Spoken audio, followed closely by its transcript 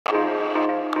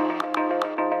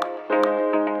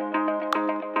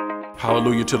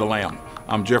Hallelujah to the Lamb.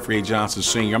 I'm Jeffrey A. Johnson,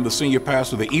 Sr. I'm the senior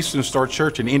pastor of the Eastern Star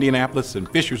Church in Indianapolis and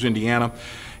Fishers, Indiana.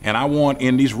 And I want,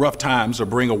 in these rough times, to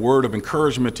bring a word of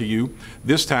encouragement to you,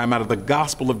 this time out of the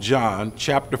Gospel of John,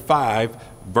 chapter 5,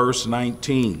 verse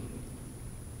 19.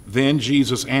 Then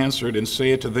Jesus answered and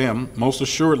said to them, "Most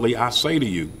assuredly I say to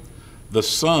you, the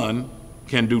Son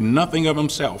can do nothing of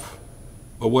himself,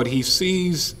 but what he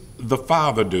sees the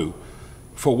Father do.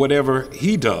 For whatever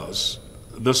he does,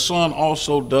 the Son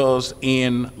also does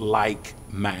in like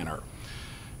manner."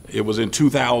 It was in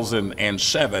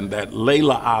 2007 that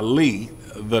Layla Ali,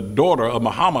 the daughter of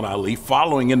Muhammad Ali,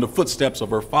 following in the footsteps of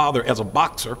her father as a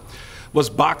boxer, was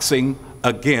boxing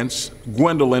against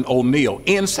Gwendolyn O'Neal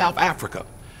in South Africa.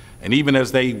 And even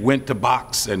as they went to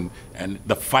box and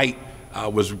the fight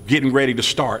was getting ready to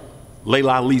start,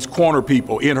 Layla Ali's corner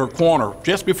people in her corner,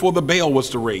 just before the bell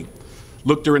was to ring,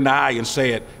 looked her in the eye and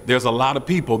said, "There's a lot of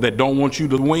people that don't want you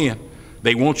to win.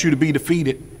 They want you to be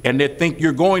defeated, and they think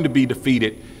you're going to be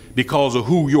defeated because of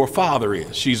who your father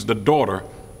is." She's the daughter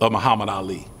of Muhammad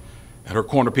Ali. And her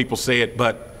corner people said,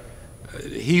 "But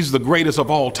he's the greatest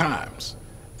of all times.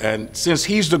 And since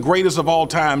he's the greatest of all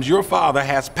times, your father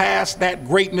has passed that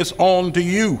greatness on to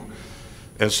you.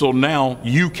 And so now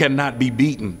you cannot be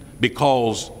beaten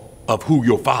because of who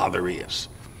your father is."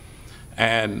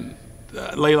 And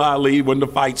Layla Ali, when the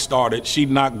fight started, she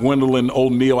knocked Gwendolyn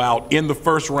O'Neal out in the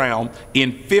first round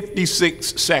in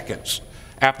 56 seconds.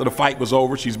 After the fight was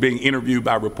over, she's being interviewed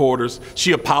by reporters.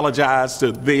 She apologized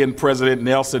to then President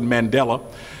Nelson Mandela,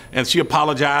 and she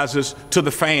apologizes to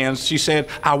the fans. She said,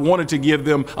 "I wanted to give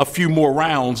them a few more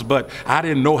rounds, but I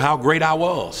didn't know how great I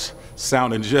was,"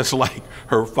 sounding just like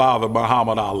her father,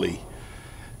 Muhammad Ali.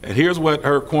 And here's what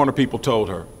her corner people told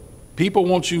her: "People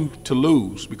want you to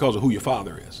lose because of who your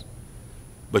father is.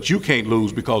 But you can't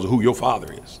lose because of who your father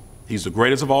is. He's the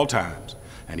greatest of all times,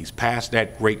 and he's passed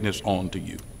that greatness on to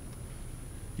you."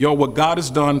 Yo, what God has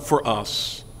done for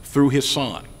us through his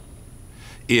Son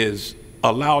is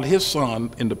allowed his Son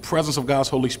in the presence of God's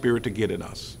Holy Spirit to get in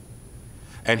us.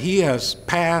 And he has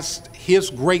passed his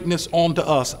greatness on to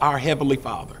us, our Heavenly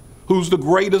Father, who's the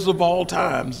greatest of all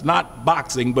times, not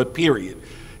boxing, but period.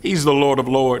 He's the Lord of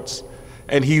Lords,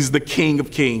 and he's the King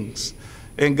of Kings,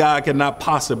 and God cannot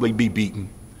possibly be beaten.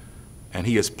 And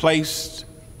he has placed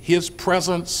his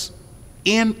presence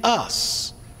in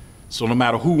us. So no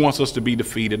matter who wants us to be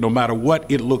defeated, no matter what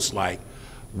it looks like,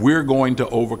 we're going to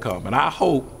overcome. And I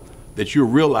hope that you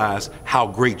realize how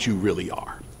great you really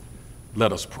are.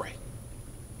 Let us pray.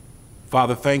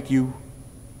 Father, thank you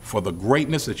for the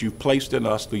greatness that you've placed in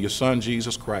us through your Son,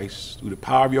 Jesus Christ, through the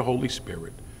power of your Holy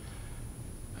Spirit.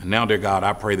 And now, dear God,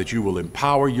 I pray that you will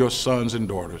empower your sons and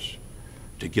daughters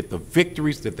to get the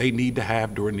victories that they need to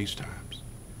have during these times.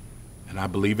 And I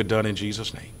believe it done in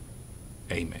Jesus' name.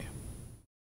 Amen.